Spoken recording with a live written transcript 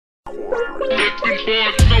You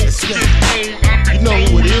know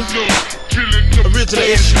who it is? Original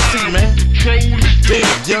SUC, man. Damn,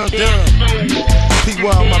 Young Dumb.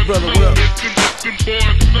 P-Wild, my brother, what up?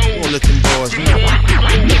 Wanna let them boys know.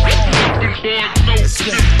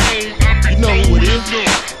 You know who it is?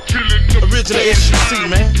 Original SUC,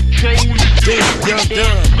 man. Damn, Young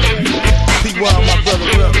Dumb. P-Wild, my brother,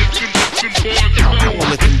 what up? Wanna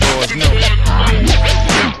let them boys know.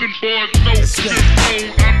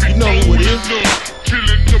 You know who it is?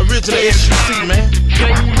 Original SUC, man.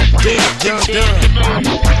 Damn, Young Dumb.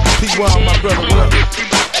 P-Wild, my brother, what up?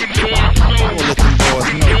 Wanna let them boys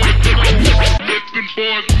know.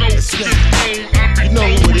 You know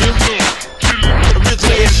who it is?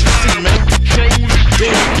 Original SUC, man.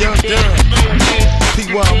 Damn, Young Dumb.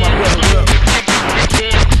 P-Wild, my brother, what up?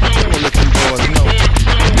 Wanna let them boys know.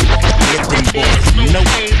 Let them boys know.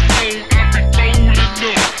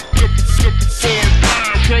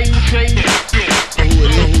 Who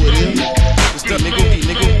it is? What's up, nigga?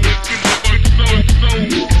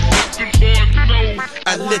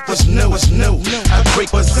 I let us know, I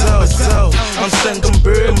break what's up, so I'm sending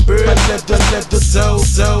bird, I left the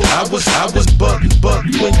so I was buck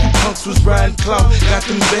when you punks was riding clout. Got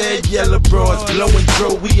them bad yellow broads, blowing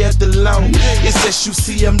dro, we at the low. It's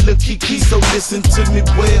SUC, I'm Lil Keke, so listen to me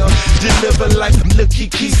well. Deliver like I'm Lil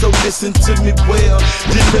Keke, so listen to me well.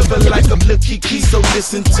 Deliver like I'm Lil Keke, so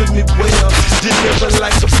listen to me well. Deliver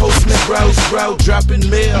like a postman, route, dropping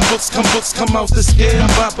mail. Books come off the scale,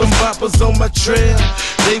 boppers on my trail.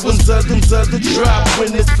 They was other drop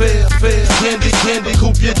when it's fair. Candy,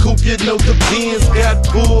 coupe you know the Benz got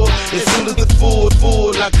bull. As soon as the full,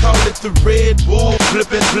 I call it the Red Bull.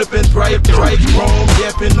 Flipping, bright chrome,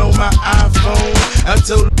 yapping on my iPhone. I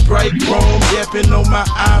told the bright chrome, yapping on my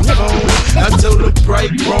iPhone. I told the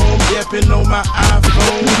bright chrome, yapping on my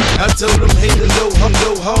iPhone. I told them, hey, to go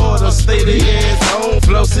hard or stay their ass home.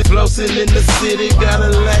 Flossing in the city, got a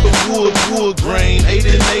lack of wood grain.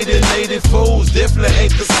 84s definitely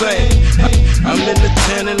ain't the same. I'm in the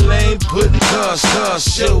tanning lane, putting cars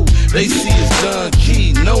show. They see it's done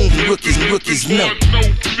key, known rookies know.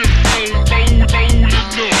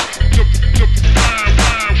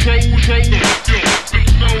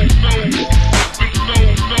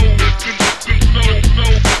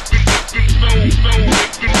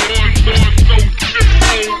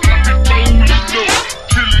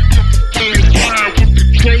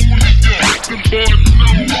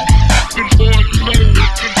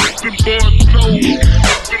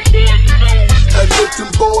 I let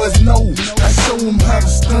them boys know, I show them how to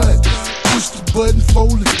stunt. Push the button,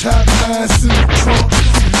 fold the top lines in the trunk.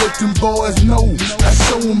 Let them boys know, I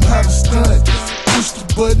show them how to stunt. Push the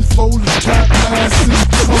button, fold the top lines in the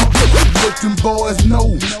trunk. Let them boys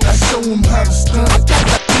know, I show them how to stunt.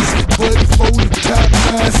 Push the button, fold the top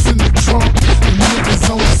lines in the trunk. The niggas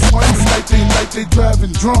on the swing like they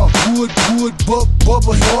driving drunk. Wood,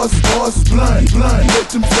 bubble, bars, blunt. Let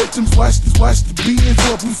them watch the beans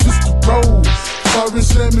up, we fist the road. Foreign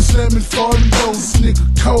slamming, foreign roads. This nigga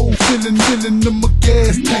cold, feeling in my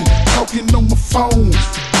gas tank. Talking on my phone,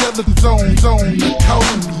 together zone. I call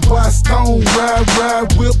him Boy Stone.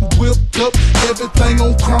 Ride, whip up, everything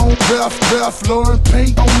on chrome. Ralph Lauren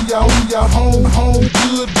paint on y'all home.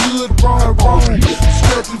 Good, wrong.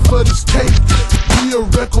 Scratching for this cake. We a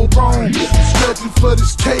record wrong. Scratching for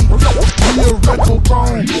this cake. We a record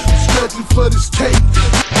wrong. Scratching for this cake.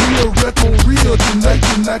 We a record real tonight,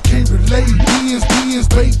 and I can't relate. Beans,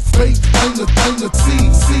 fake, ain't a thing to see.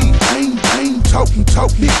 Ain't talking,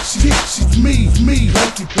 she's me,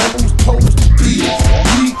 like it was supposed to be.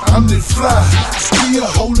 Me, I'm the fly, still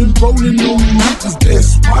rolling on the niggas,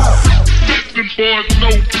 that's why. Them boys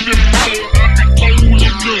know, holding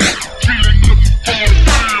up, killing the hard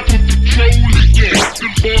time, put control in you.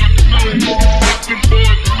 Them boys know, them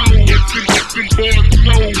boys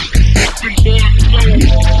know,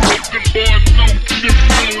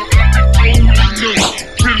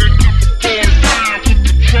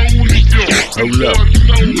 Hold up.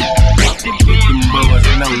 Them boys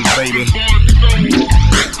know, baby.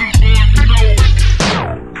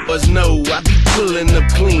 Boys know I be pulling up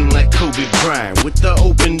clean like Kobe Bryant with the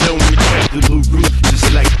open dome retractable roof,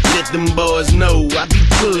 just like. Let them boys know I be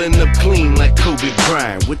pulling up clean like Kobe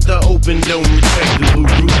Bryant with the open dome retractable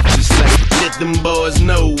roof, just like. Let them boys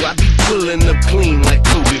know I be pulling up clean like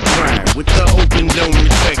Kobe Bryant with the open dome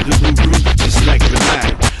retractable roof, just like the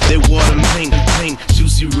line. They water pink,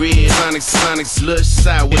 juicy red. Sonic slush,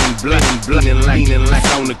 sour and blinding like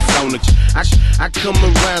on the I come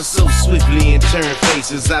around so swiftly and turn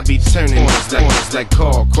faces. I be turning corners like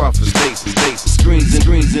Carl Crawford's faces. Screens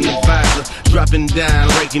in the visor, dropping down,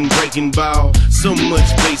 breaking ball. So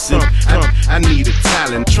much bass in I need a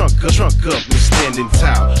talent. Trunk up, we're standing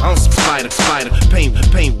tall. On some spider,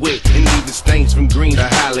 paint wet and leaving stains from green to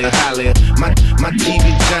holly. My TV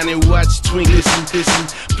Johnny watch twink, listen.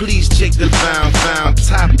 Please check the found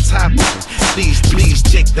top. Please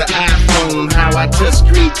check the iPhone, how I touch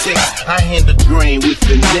screen text. I handle grain with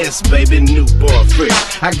finesse, baby, new bar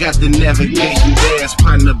fresh. I got the navigation dash,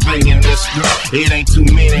 partner banging this girl. It ain't too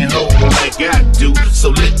many hoes like I do, so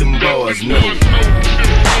let them boys know.